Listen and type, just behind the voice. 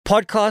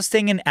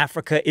Podcasting in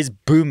Africa is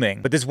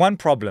booming, but there's one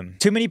problem.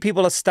 Too many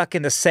people are stuck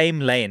in the same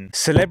lane.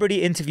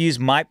 Celebrity interviews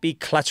might be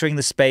cluttering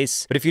the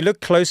space, but if you look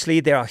closely,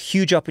 there are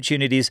huge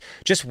opportunities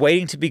just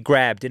waiting to be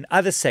grabbed in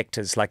other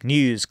sectors like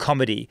news,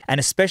 comedy, and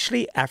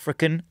especially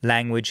African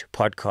language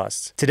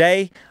podcasts.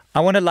 Today,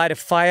 I want to light a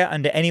fire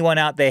under anyone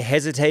out there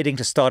hesitating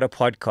to start a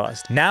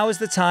podcast. Now is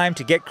the time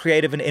to get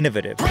creative and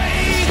innovative.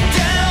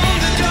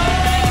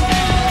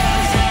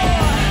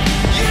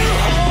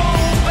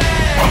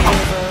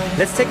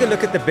 Let's take a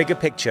look at the bigger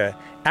picture.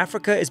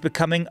 Africa is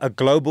becoming a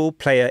global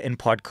player in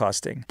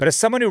podcasting. But as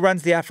someone who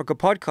runs the Africa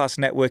Podcast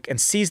Network and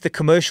sees the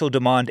commercial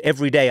demand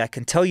every day, I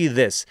can tell you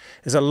this.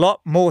 There's a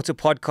lot more to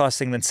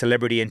podcasting than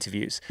celebrity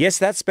interviews. Yes,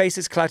 that space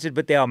is cluttered,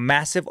 but there are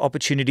massive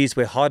opportunities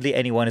where hardly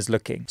anyone is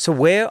looking. So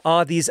where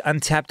are these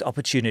untapped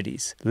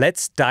opportunities?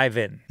 Let's dive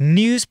in.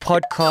 News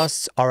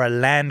podcasts are a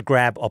land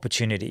grab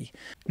opportunity.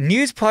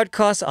 News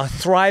podcasts are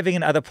thriving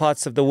in other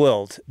parts of the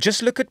world.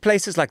 Just look at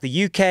places like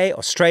the UK,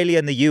 Australia,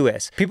 and the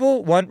US.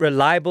 People want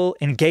reliable,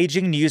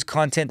 engaging news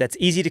content that's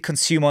easy to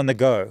consume on the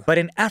go. But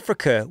in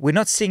Africa, we're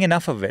not seeing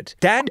enough of it.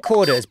 Dan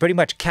Corder has pretty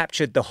much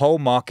captured the whole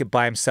market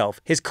by himself.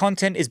 His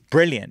content is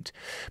brilliant,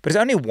 but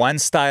there's only one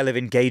style of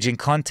engaging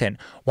content.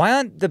 Why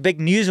aren't the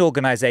big news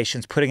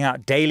organizations putting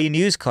out daily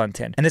news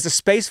content? And there's a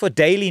space for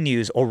daily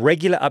news or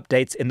regular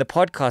updates in the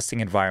podcasting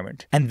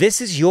environment. And this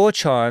is your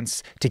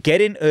chance to get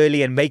in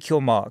early and make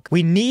your mark.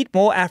 We need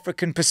more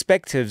African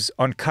perspectives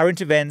on current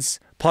events,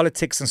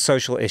 politics, and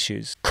social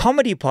issues.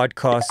 Comedy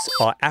podcasts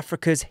are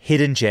Africa's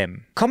hidden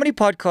gem. Comedy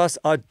podcasts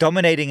are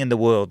dominating in the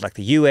world, like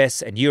the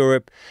US and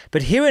Europe,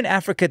 but here in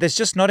Africa, there's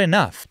just not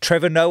enough.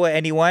 Trevor Noah,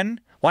 anyone?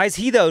 Why is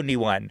he the only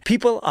one?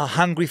 People are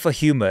hungry for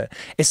humor,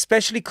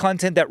 especially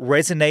content that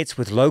resonates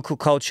with local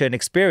culture and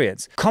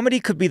experience.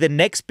 Comedy could be the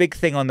next big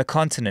thing on the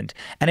continent.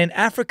 And in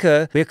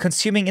Africa, we're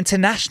consuming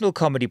international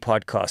comedy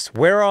podcasts.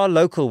 Where are our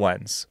local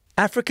ones?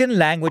 African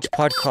language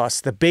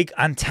podcasts, the big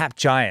untapped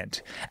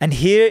giant. And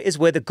here is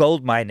where the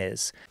gold mine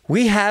is.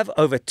 We have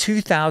over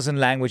 2,000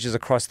 languages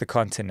across the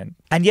continent.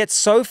 And yet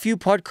so few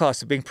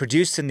podcasts are being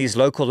produced in these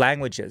local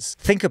languages.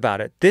 Think about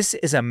it. This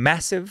is a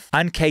massive,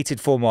 uncatered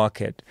for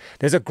market.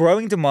 There's a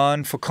growing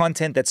demand for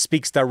content that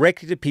speaks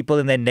directly to people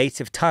in their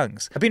native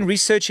tongues. I've been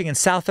researching in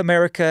South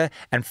America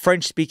and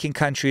French-speaking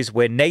countries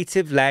where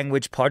native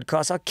language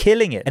podcasts are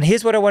killing it. And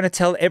here's what I want to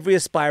tell every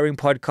aspiring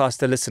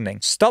podcaster listening.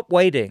 Stop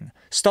waiting.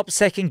 Stop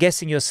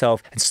second-guessing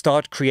yourself and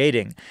start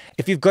creating.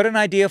 If you've got an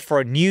idea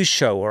for a news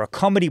show or a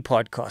comedy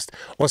podcast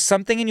or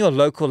something in your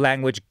local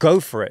language,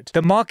 go for it.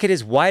 The market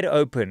is wide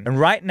open, and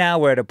right now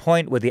we're at a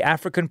point where the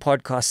African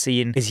podcast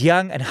scene is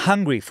young and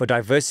hungry for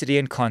diversity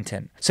and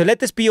content. So let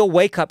this be your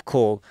wake-up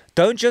call.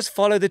 Don't just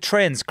follow the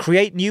trends,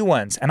 create new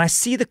ones. And I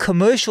see the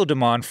commercial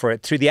demand for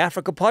it through the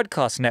Africa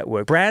Podcast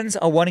Network. Brands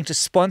are wanting to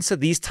sponsor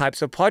these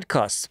types of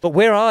podcasts. But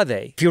where are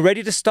they? If you're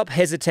ready to stop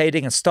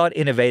hesitating and start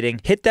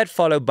innovating, hit that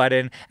follow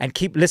button and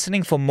keep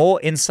listening for more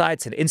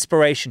insights and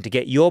inspiration to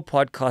get your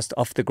podcast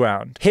off the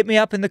ground. Hit me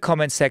up in the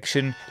comment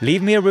section,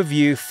 leave me a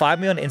review, find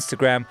me on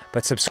Instagram,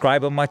 but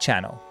subscribe on my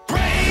channel.